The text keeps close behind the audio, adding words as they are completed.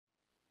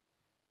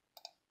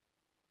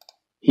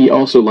He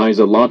also lies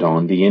a lot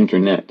on the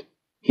internet.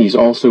 He's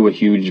also a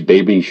huge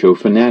baby show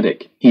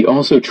fanatic. He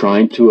also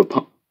tried to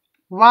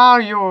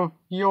Wow,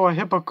 you're a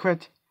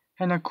hypocrite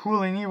and a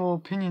cruel and evil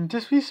opinion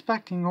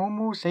disrespecting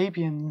Homo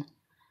sapien.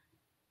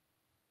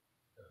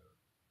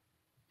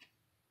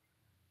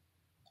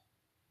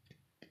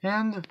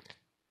 And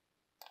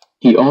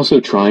he also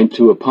tried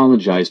to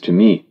apologize to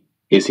me.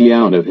 Is he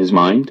out of his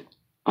mind?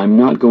 I'm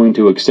not going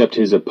to accept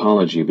his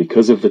apology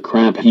because of the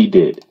crap he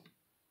did.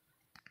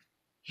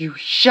 You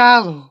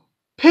shallow,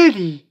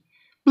 pity,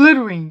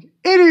 blithering,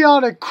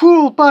 idiotic,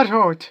 cruel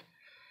butthurt.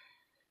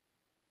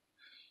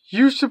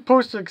 You're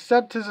supposed to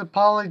accept his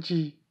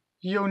apology.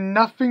 You're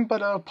nothing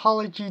but an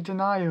apology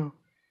denier.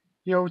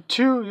 You're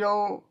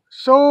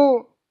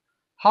so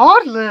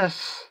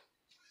heartless.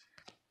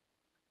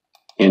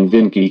 And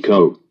Vinky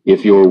Co,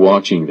 if you're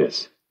watching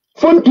this,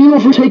 fuck you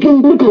for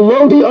taking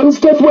Nickelodeon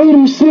stuff way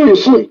too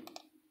seriously.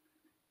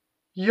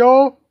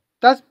 You're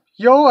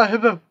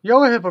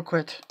a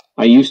hypocrite.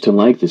 I used to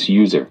like this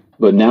user,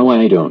 but now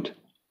I don't.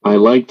 I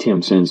liked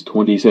him since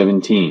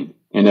 2017,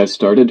 and I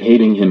started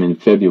hating him in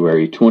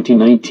February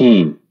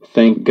 2019.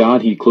 Thank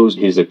God he closed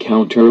his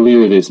account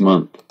earlier this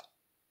month.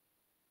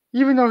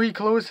 Even though he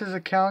closed his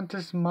account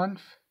this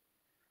month,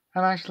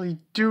 I'm actually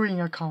doing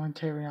a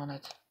commentary on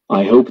it.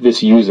 I hope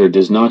this user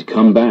does not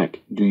come back.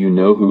 Do you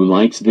know who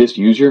likes this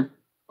user?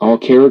 All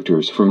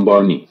characters from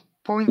Barney.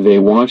 They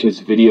watch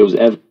his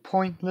videos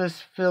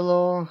Pointless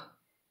filler.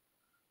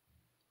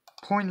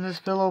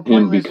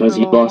 And because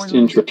he lost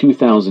intro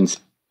 2000s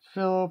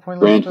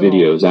rant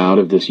videos out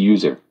of this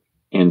user.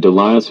 And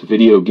Elias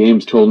Video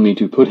Games told me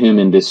to put him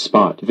in this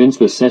spot. Vince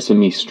the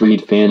Sesame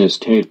Street fan is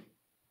taped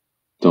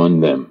on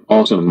them.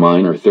 Also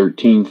mine are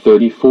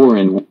 1334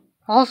 and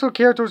also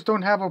characters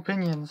don't have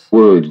opinions.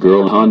 Word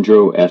Girl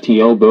Alejandro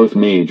FTL both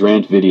made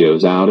rant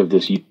videos out of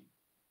this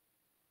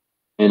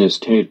and his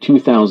tape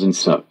 2000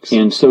 sucks.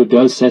 And so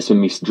does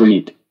Sesame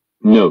Street.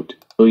 Note,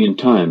 a million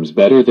times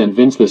better than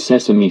Vince the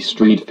Sesame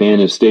Street fan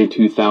is Stay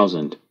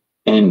 2000.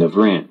 End of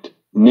rant.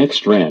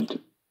 Next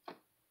rant.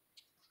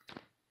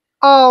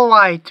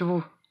 Alright,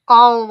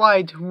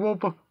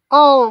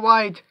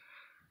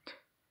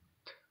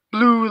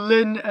 Blue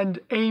Lynn and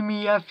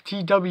Amy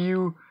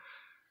FTW,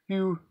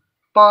 you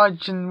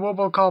Bodge and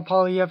Robocall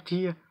Poly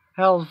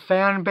FTL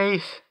fan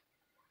base.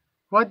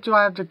 What do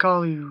I have to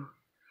call you?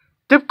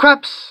 Dip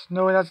Creps?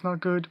 No, that's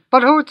not good.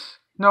 Butthurts?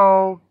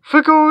 No.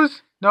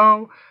 Frickles?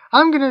 No.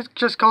 I'm gonna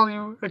just call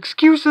you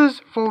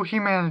Excuses for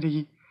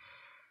Humanity.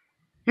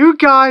 You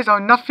guys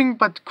are nothing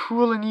but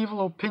cruel and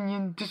evil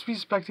opinion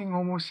disrespecting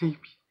Homo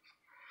sapiens.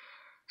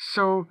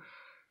 So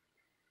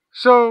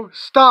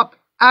stop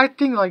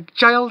acting like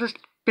childish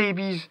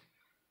babies,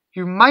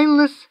 you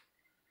mindless,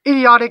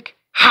 idiotic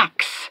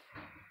hacks.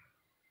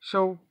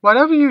 So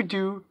whatever you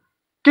do,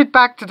 get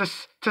back to the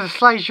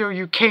slideshow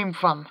you came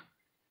from.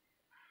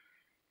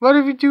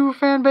 Whatever you do,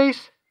 fan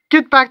base,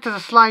 get back to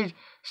the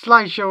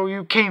slideshow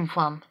you came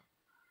from.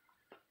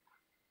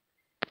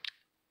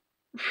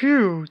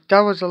 Phew, that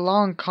was a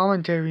long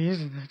commentary,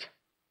 isn't it?